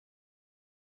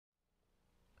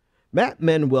Matt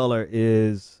Manueller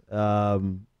is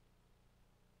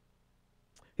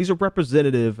he's a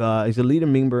representative. He's a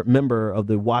leading member of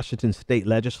the Washington State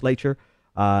Legislature.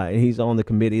 And he's on the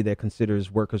committee that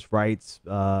considers workers' rights.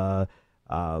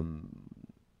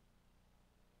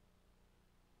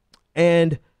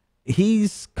 And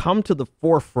he's come to the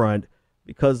forefront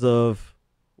because of,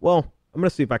 well, I'm going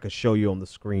to see if I can show you on the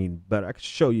screen, but I can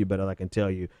show you better than I can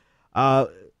tell you.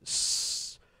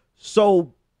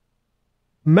 So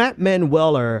Matt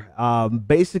Manueller,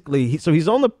 basically, he's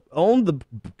on the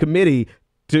committee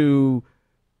to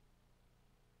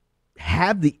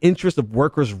have the interest of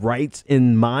workers' rights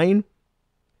in mind,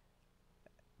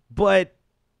 but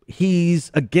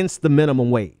he's against the minimum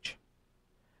wage.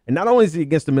 And not only is he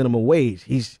against the minimum wage,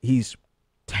 he's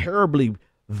terribly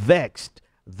vexed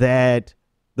that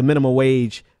the minimum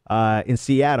wage in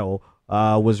Seattle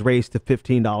was raised to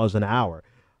 $15 an hour.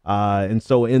 And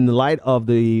so in the light of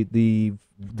the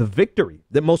victory,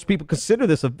 that most people consider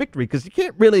this a victory, because you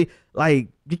can't really,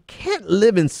 you can't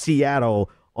live in Seattle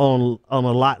on a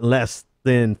lot less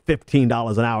than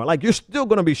 $15 an hour. Like, you're still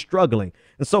going to be struggling.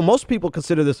 And so most people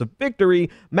consider this a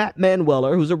victory. Matt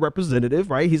Manueller, who's a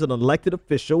representative, right? He's an elected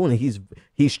official, and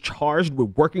he's charged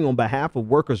with working on behalf of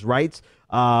workers' rights.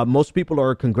 Most people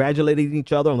are congratulating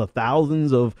each other on the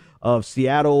thousands of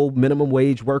Seattle minimum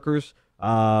wage workers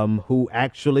who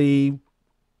actually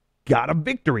got a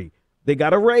victory. They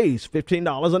got a raise,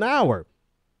 $15 an hour.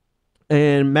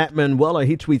 And Matt Manueller,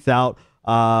 he tweets out,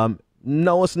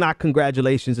 no, it's not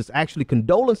congratulations. It's actually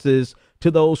condolences to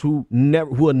those who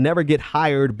will never get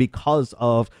hired because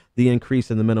of the increase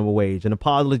in the minimum wage. And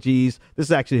apologies. This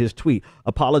is actually his tweet.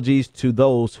 Apologies to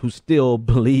those who still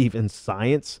believe in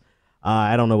science.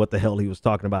 I don't know what the hell he was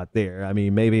talking about there. I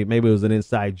mean, maybe it was an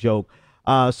inside joke.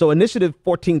 So Initiative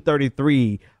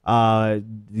 1433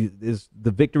 is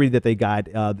the victory that they got.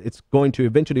 It's going to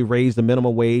eventually raise the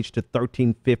minimum wage to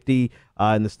 $13.50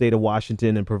 in the state of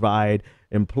Washington and provide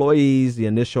employees the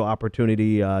initial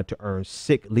opportunity to earn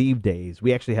sick leave days.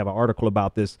 We actually have an article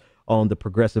about this on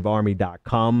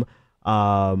theprogressivearmy.com,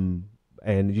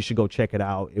 and you should go check it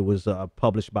out. It was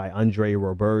published by Andre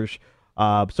Roberge.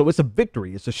 So it's a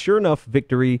victory. It's a sure enough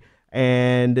victory.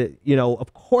 And, you know,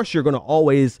 of course, you're going to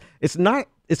always, it's not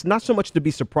so much to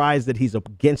be surprised that he's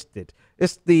against it.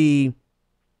 It's the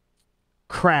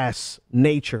crass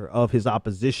nature of his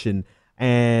opposition.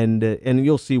 And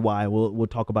you'll see why. We'll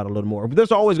talk about it a little more. But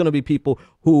there's always going to be people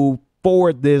who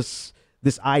forward this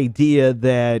idea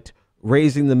that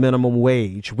raising the minimum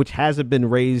wage, which hasn't been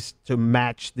raised to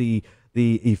match the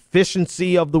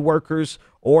efficiency of the workers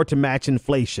or to match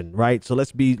inflation, right? So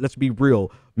let's be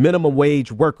real. Minimum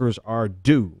wage workers are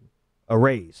due a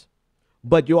raise.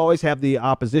 But you always have the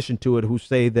opposition to it who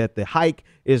say that the hike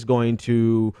is going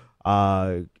to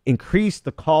increase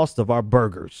the cost of our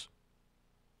burgers.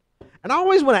 And I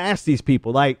always want to ask these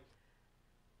people, like,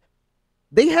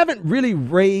 they haven't really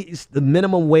raised the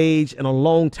minimum wage in a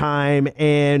long time.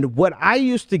 And what I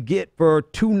used to get for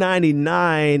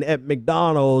 $2.99 at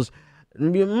McDonald's,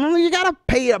 you got to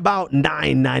pay about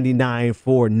 $9.99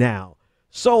 for now.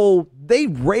 So they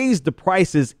raised the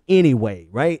prices anyway,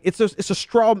 right? It's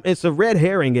a red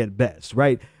herring at best,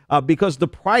 right? Because the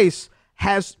prices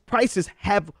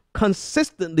have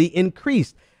consistently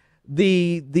increased.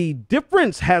 The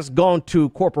difference has gone to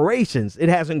corporations. It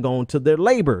hasn't gone to their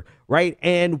labor, right?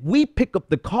 And we pick up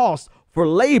the cost for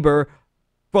labor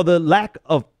for the lack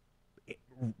of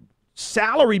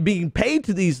salary being paid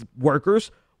to these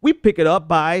workers. We pick it up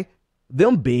by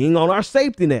them being on our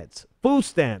safety nets, food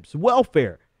stamps,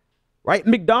 welfare, right?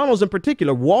 McDonald's in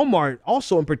particular, Walmart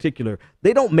also in particular,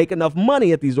 they don't make enough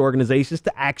money at these organizations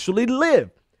to actually live.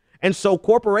 And so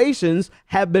corporations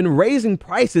have been raising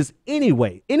prices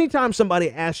anyway. Anytime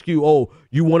somebody asks you, oh,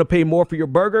 you want to pay more for your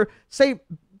burger? Say,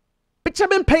 bitch, I've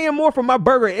been paying more for my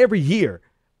burger every year.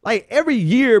 Like, every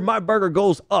year my burger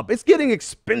goes up. It's getting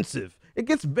expensive. It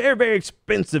gets very, very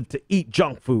expensive to eat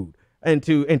junk food and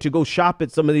to go shop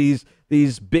at some of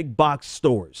these big box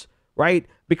stores, right?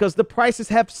 Because the prices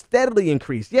have steadily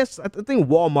increased. Yes, I think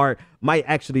Walmart might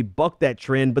actually buck that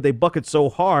trend, but they buck it so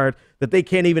hard that they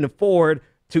can't even afford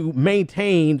to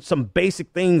maintain some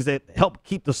basic things that help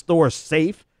keep the store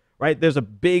safe, right? There's a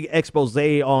big expose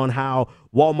on how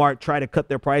Walmart tried to cut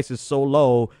their prices so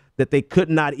low that they could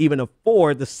not even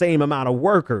afford the same amount of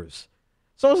workers.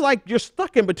 So it's like you're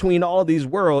stuck in between all of these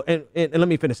worlds. And let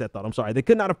me finish that thought. I'm sorry. They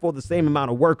could not afford the same amount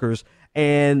of workers,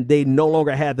 and they no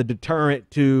longer had the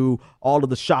deterrent to all of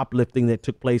the shoplifting that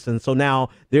took place. And so now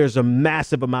there's a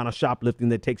massive amount of shoplifting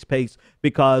that takes place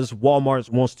because Walmart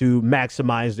wants to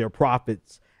maximize their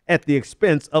profits at the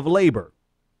expense of labor.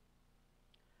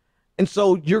 And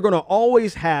so you're going to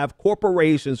always have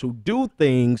corporations who do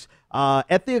things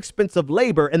at the expense of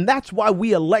labor. And that's why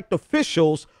we elect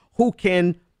officials who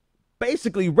can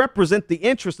basically represent the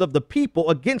interests of the people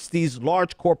against these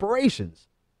large corporations.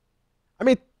 I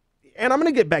mean, and I'm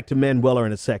going to get back to Manuela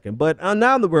in a second, but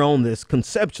now that we're on this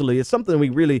conceptually, it's something we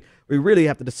really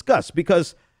have to discuss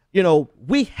because, you know,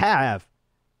 we have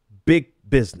big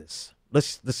business.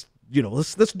 Let's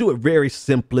do it very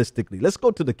simplistically. Let's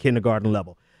go to the kindergarten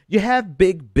level. You have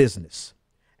big business,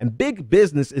 and big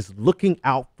business is looking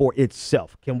out for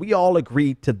itself. Can we all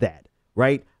agree to that,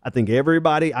 right? I think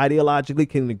everybody ideologically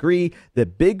can agree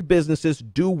that big businesses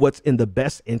do what's in the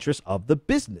best interest of the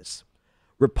business.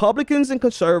 Republicans and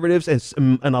conservatives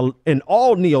and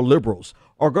all neoliberals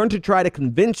are going to try to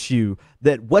convince you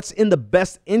that what's in the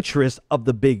best interest of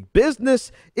the big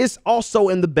business is also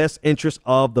in the best interest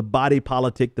of the body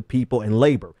politic, the people, and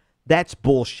labor. That's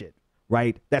bullshit,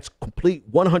 right? That's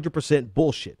complete 100%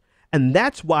 bullshit. And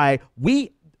that's why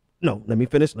let me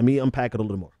finish. Let me unpack it a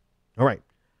little more. All right.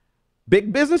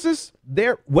 Big businesses,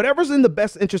 whatever's in the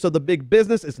best interest of the big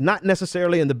business is not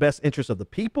necessarily in the best interest of the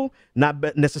people,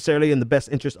 not necessarily in the best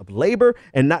interest of labor,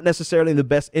 and not necessarily in the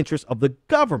best interest of the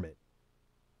government.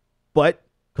 But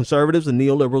conservatives and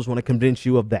neoliberals want to convince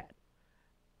you of that.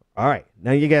 All right,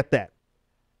 now you get that.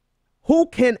 Who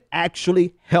can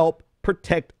actually help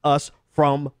protect us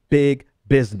from big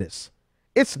business?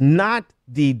 It's not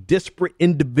the disparate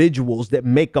individuals that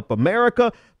make up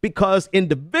America, because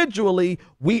individually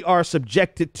we are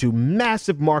subjected to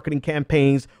massive marketing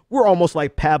campaigns. We're almost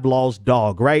like Pavlov's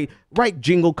dog, right? Right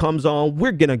jingle comes on,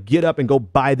 we're going to get up and go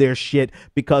buy their shit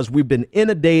because we've been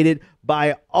inundated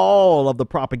by all of the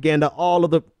propaganda, all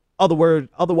of the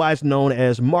otherwise known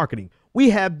as marketing. We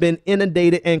have been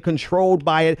inundated and controlled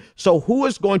by it. So who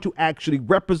is going to actually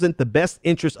represent the best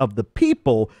interests of the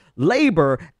people,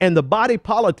 labor, and the body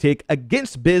politic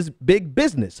against big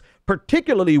business,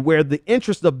 particularly where the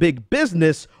interests of big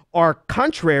business are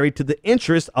contrary to the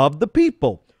interests of the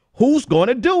people? Who's going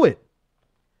to do it?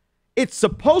 It's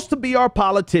supposed to be our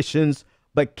politicians,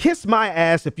 but kiss my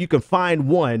ass if you can find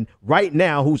one right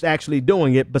now who's actually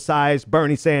doing it besides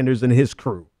Bernie Sanders and his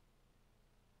crew.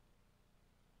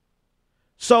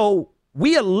 So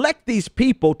we elect these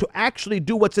people to actually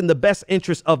do what's in the best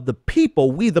interest of the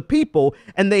people, we the people,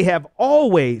 and they have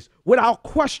always, without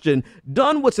question,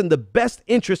 done what's in the best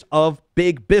interest of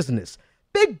big business.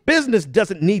 Big business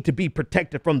doesn't need to be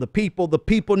protected from the people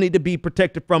need to be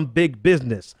protected from big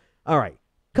business. All right,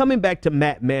 coming back to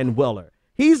Matt Manuela.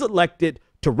 He's elected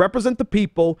to represent the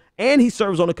people, and he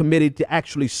serves on a committee to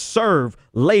actually serve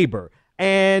labor.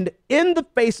 And in the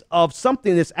face of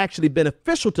something that's actually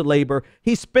beneficial to labor,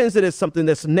 he spins it as something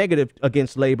that's negative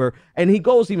against labor. And he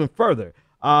goes even further.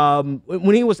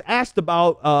 When he was asked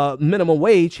about minimum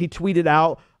wage, he tweeted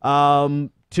out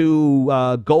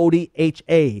to Goldie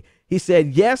H.A. He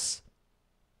said, yes,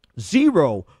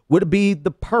 0 would be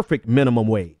the perfect minimum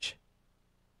wage.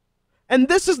 And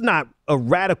this is not a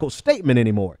radical statement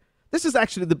anymore. This is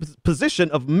actually the position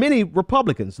of many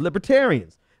Republicans,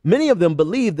 libertarians. Many of them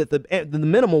believe that the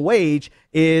minimum wage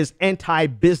is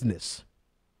anti-business.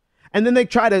 And then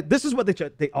this is what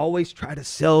they always try to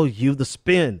sell you the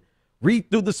spin. Read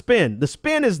through the spin. The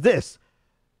spin is this: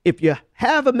 if you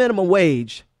have a minimum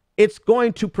wage, it's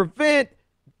going to prevent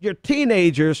your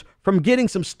teenagers from getting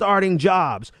some starting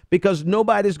jobs because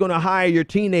nobody's going to hire your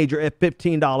teenager at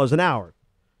 $15 an hour.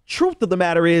 Truth of the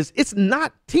matter is, it's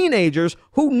not teenagers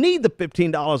who need the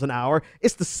 $15 an hour.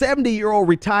 It's the 70-year-old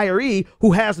retiree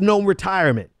who has no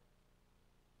retirement.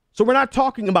 So we're not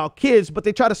talking about kids, but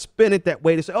they try to spin it that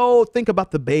way to say, oh, think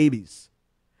about the babies.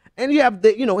 And you have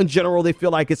in general, they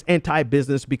feel like it's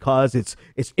anti-business because it's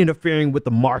interfering with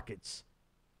the markets.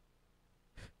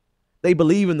 They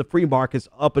believe in the free markets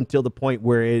up until the point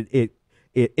where it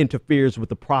interferes with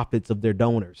the profits of their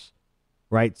donors.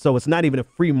 Right. So it's not even a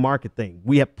free market thing.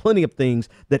 We have plenty of things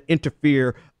that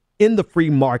interfere in the free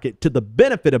market to the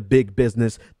benefit of big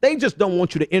business. They just don't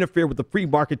want you to interfere with the free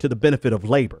market to the benefit of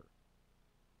labor.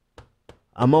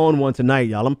 I'm on one tonight,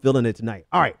 y'all. I'm feeling it tonight.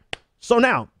 All right. So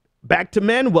now back to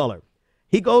Manuela.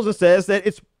 He goes and says that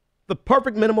it's the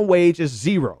perfect minimum wage is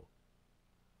 0.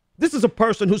 This is a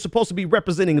person who's supposed to be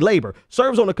representing labor,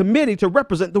 serves on a committee to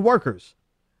represent the workers.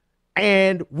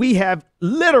 And we have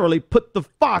literally put the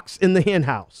fox in the hen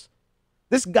house.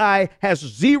 This guy has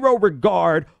 0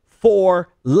 regard for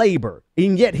labor,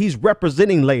 and yet he's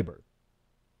representing labor.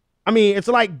 I mean, it's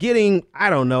like getting, I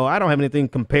don't know, I don't have anything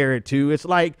to compare it to. It's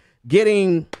like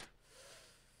taking,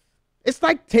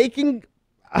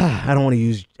 I don't want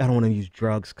to use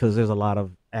drugs because there's a lot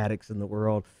of addicts in the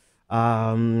world.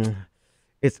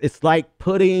 It's like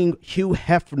putting Hugh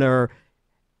Hefner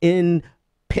in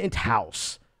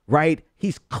Penthouse, right?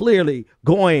 He's clearly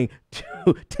going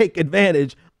to take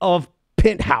advantage of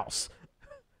Penthouse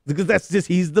because that's just,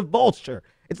 he's the vulture.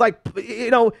 It's like,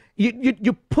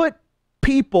 you put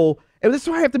people, and this is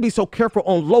why I have to be so careful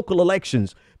on local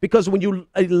elections, because when you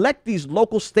elect these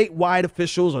local statewide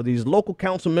officials or these local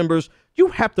council members, you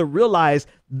have to realize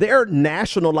their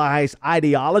nationalized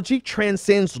ideology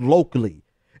transcends locally.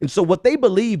 And so what they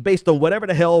believe based on whatever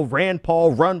the hell Rand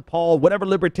Paul, whatever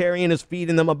libertarian is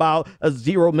feeding them about a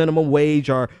zero minimum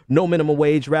wage or no minimum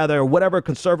wage, rather, or whatever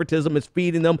conservatism is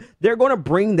feeding them, they're going to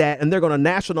bring that and they're going to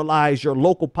nationalize your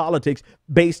local politics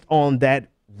based on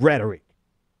that rhetoric.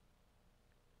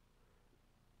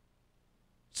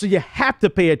 So you have to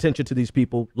pay attention to these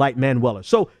people like Manuela.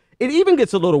 So it even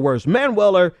gets a little worse.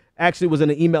 Manuela actually was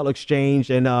in an email exchange,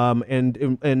 and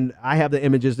I have the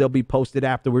images. They'll be posted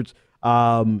afterwards.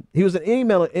 He was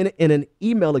in an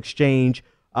email exchange.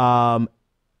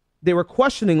 They were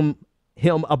questioning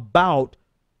him about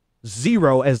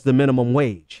zero as the minimum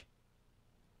wage,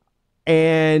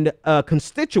 and a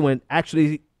constituent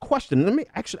actually questioned.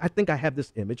 I think I have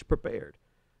this image prepared.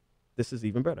 This is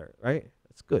even better, right?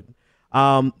 That's good.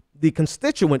 The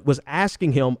constituent was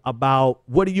asking him about,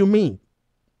 what do you mean?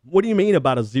 What do you mean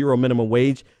about a zero minimum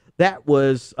wage? That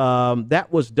was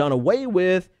done away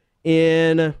with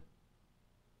at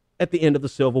the end of the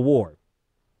Civil War.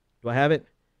 Do I have it?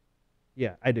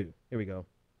 Yeah, I do. Here we go.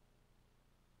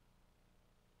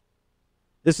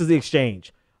 This is the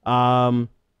exchange.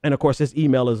 And of course, this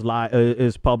email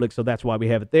is public, so that's why we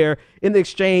have it there. In the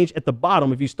exchange at the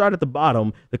bottom, if you start at the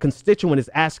bottom, the constituent is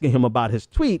asking him about his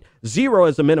tweet. Zero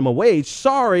is the minimum wage.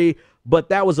 Sorry, but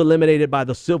that was eliminated by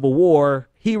the Civil War.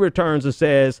 He returns and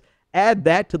says, add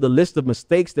that to the list of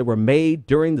mistakes that were made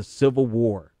during the Civil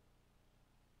War.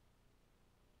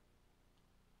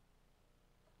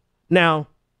 Now,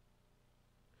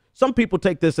 some people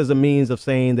take this as a means of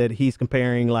saying that he's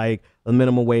comparing like the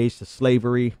minimum wage to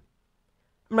slavery.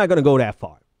 I'm not going to go that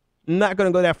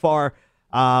far.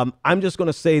 I'm just going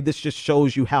to say this just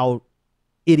shows you how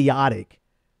idiotic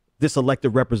this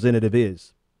elected representative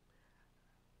is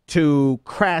to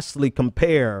crassly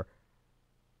compare.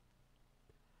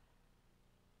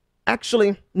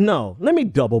 Actually, no, let me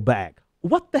double back.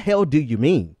 What the hell do you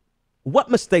mean? What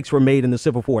mistakes were made in the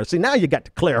Civil War? See, now you got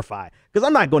to clarify, because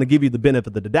I'm not going to give you the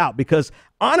benefit of the doubt, because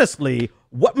honestly,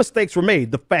 what mistakes were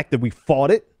made? The fact that we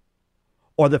fought it,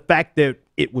 or the fact that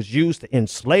it was used to end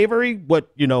slavery?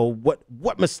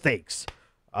 What mistakes?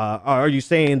 Are you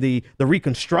saying the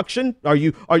Reconstruction?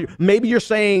 Maybe you're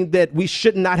saying that we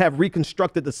should not have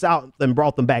reconstructed the South and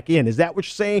brought them back in? Is that what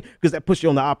you're saying? Because that puts you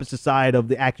on the opposite side of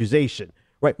the accusation,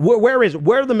 right? Where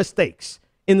are the mistakes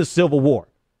in the Civil War?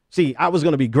 See, I was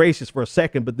going to be gracious for a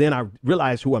second, but then I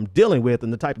realized who I'm dealing with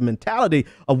and the type of mentality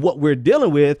of what we're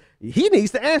dealing with. He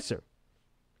needs to answer.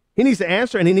 He needs to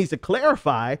answer, and he needs to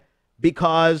clarify,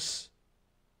 because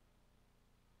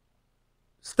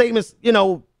statements,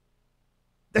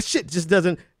 that shit just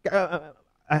doesn't. I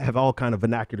have all kind of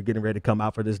vernacular getting ready to come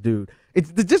out for this dude.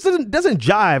 It just doesn't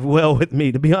jive well with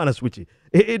me, to be honest with you.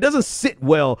 It doesn't sit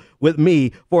well with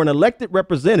me for an elected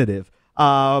representative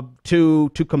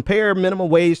to compare minimum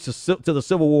wage to the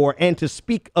Civil War and to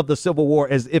speak of the Civil War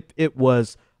as if it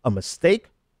was a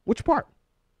mistake. Which part?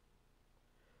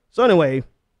 So anyway,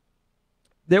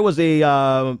 there was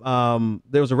a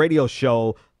radio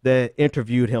show that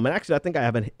interviewed him, and actually I think I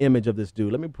have an image of this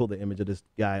dude. Let me pull the image of this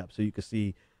guy up so you can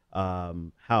see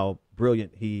how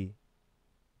brilliant he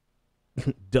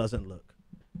doesn't look.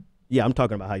 Yeah, I'm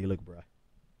talking about how you look, bro.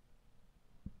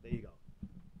 There you go.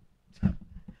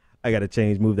 I got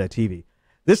to move that TV.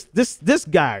 This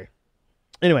guy.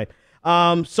 Anyway,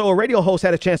 so a radio host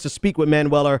had a chance to speak with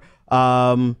Manuela,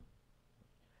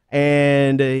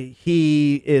 and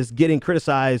he is getting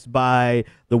criticized by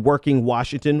the Working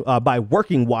Washington,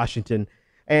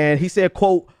 and he said,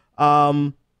 quote,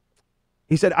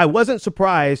 he said, "I wasn't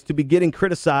surprised to be getting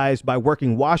criticized by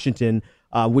Working Washington,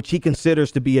 which he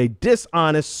considers to be a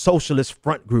dishonest socialist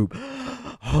front group."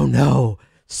 Oh no,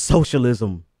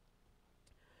 socialism.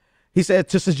 He said,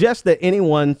 to suggest that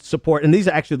anyone support, and these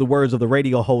are actually the words of the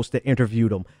radio host that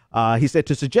interviewed him. He said,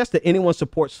 to suggest that anyone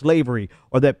supports slavery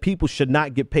or that people should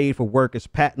not get paid for work is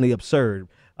patently absurd.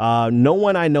 No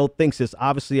one I know thinks this.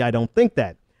 Obviously, I don't think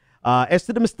that. As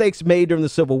to the mistakes made during the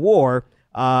Civil War,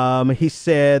 he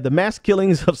said the mass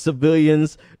killings of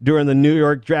civilians during the New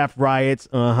York draft riots.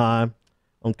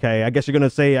 Okay, I guess you're going to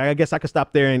say, I guess I could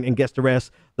stop there and guess the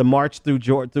rest. The march through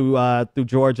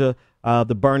Georgia,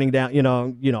 the burning down,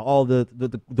 all the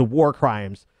war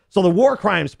crimes. So the war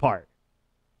crimes part.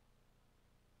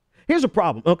 Here's a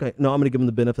problem. Okay, no, I'm going to give him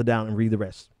the benefit of the doubt and read the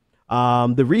rest.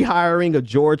 The rehiring of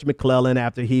George McClellan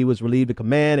after he was relieved of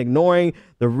command, ignoring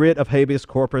the writ of habeas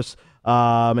corpus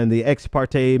and the ex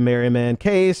parte Merriman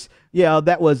case. Yeah,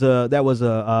 that was a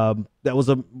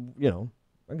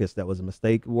I guess that was a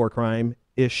mistake, war crime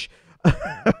ish.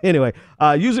 Anyway,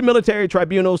 using military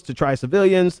tribunals to try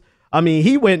civilians. I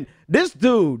mean, this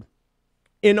dude,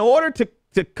 in order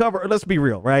to cover, let's be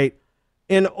real, right?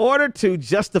 In order to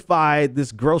justify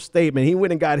this gross statement, he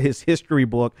went and got his history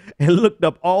book and looked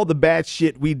up all the bad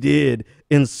shit we did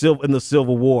in the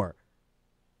Civil War.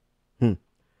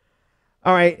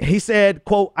 All right. He said,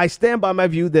 quote, I stand by my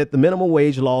view that the minimum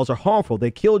wage laws are harmful.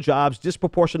 They kill jobs,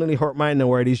 disproportionately hurt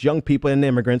minorities, young people, and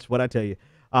immigrants. What I tell you.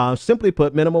 Simply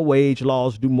put, minimum wage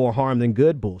laws do more harm than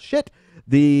good. Bullshit.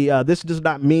 This does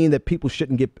not mean that people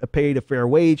shouldn't get paid a fair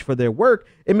wage for their work.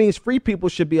 It means free people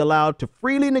should be allowed to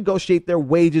freely negotiate their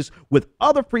wages with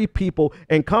other free people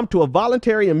and come to a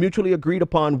voluntary and mutually agreed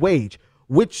upon wage,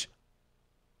 which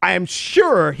I am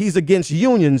sure he's against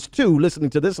unions too, listening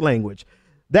to this language.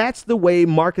 That's the way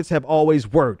markets have always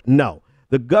worked. No,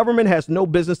 the government has no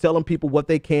business telling people what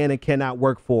they can and cannot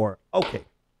work for. Okay.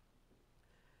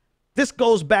 This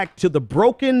goes back to the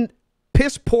broken,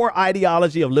 piss poor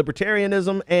ideology of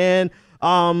libertarianism and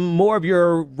more of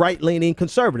your right-leaning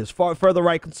conservatives, further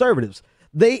right conservatives.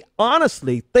 They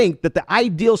honestly think that the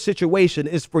ideal situation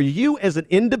is for you as an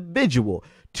individual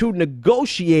to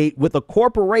negotiate with a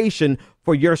corporation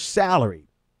for your salary.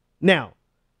 Now,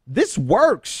 this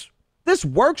works. This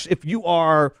works if you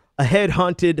are a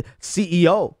headhunted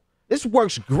CEO. This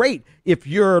works great if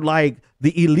you're like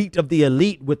the elite of the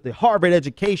elite with the Harvard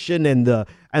education and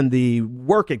the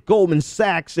work at Goldman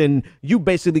Sachs, and you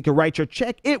basically can write your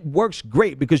check. It works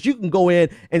great because you can go in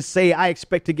and say, I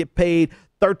expect to get paid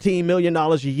 $13 million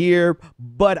a year,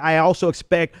 but I also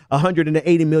expect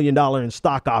 $180 million in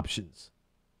stock options.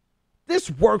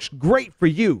 This works great for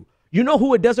you. You know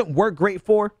who it doesn't work great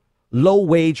for?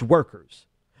 Low-wage workers.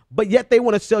 But yet they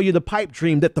want to sell you the pipe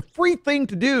dream that the free thing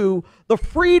to do, the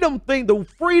freedom thing, the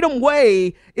freedom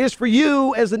way is for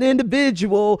you as an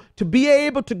individual to be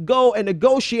able to go and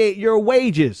negotiate your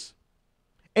wages.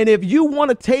 And if you want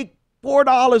to take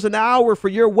 $4 an hour for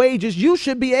your wages, you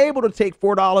should be able to take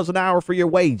 $4 an hour for your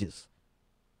wages.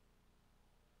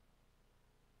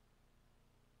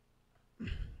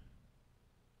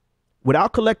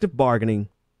 Without collective bargaining,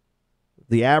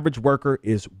 the average worker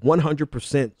is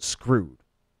 100% screwed.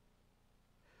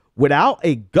 Without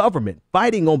a government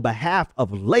fighting on behalf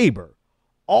of labor,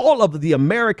 all of the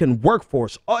American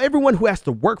workforce, everyone who has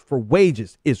to work for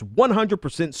wages is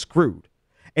 100% screwed.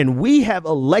 And we have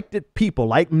elected people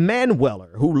like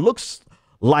Manueller, who looks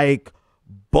like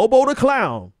Bobo the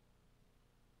Clown.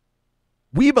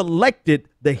 We've elected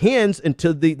the hens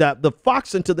into the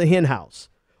fox into the hen house.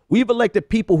 We've elected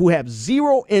people who have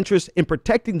zero interest in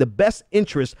protecting the best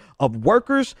interests of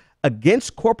workers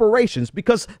against corporations,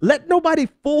 because let nobody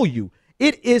fool you.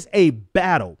 It is a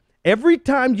battle. Every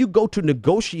time you go to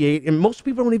negotiate, and most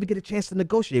people don't even get a chance to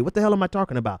negotiate. What the hell am I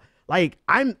talking about? Like,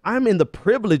 I'm in the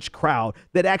privileged crowd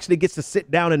that actually gets to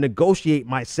sit down and negotiate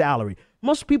my salary.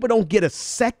 Most people don't get a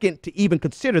second to even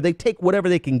consider. They take whatever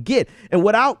they can get. And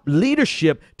without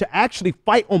leadership to actually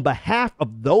fight on behalf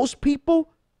of those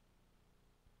people,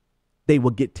 they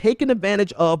will get taken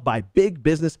advantage of by big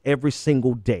business every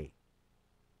single day.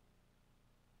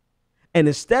 And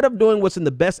instead of doing what's in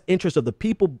the best interest of the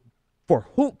people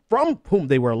from whom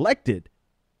they were elected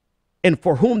and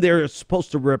for whom they're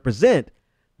supposed to represent,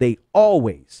 they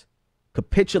always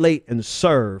capitulate and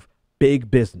serve big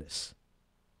business.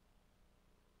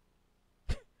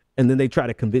 And then they try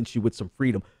to convince you with some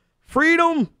freedom.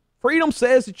 Freedom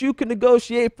says that you can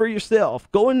negotiate for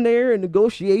yourself. Go in there and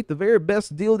negotiate the very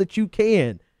best deal that you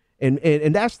can.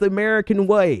 And that's the American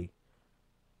way.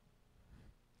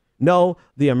 No,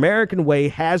 the American way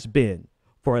has been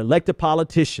for elected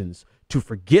politicians to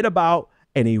forget about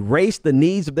and erase the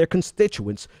needs of their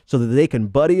constituents so that they can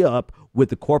buddy up with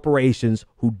the corporations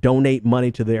who donate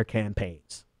money to their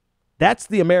campaigns. That's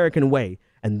the American way,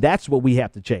 and that's what we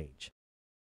have to change.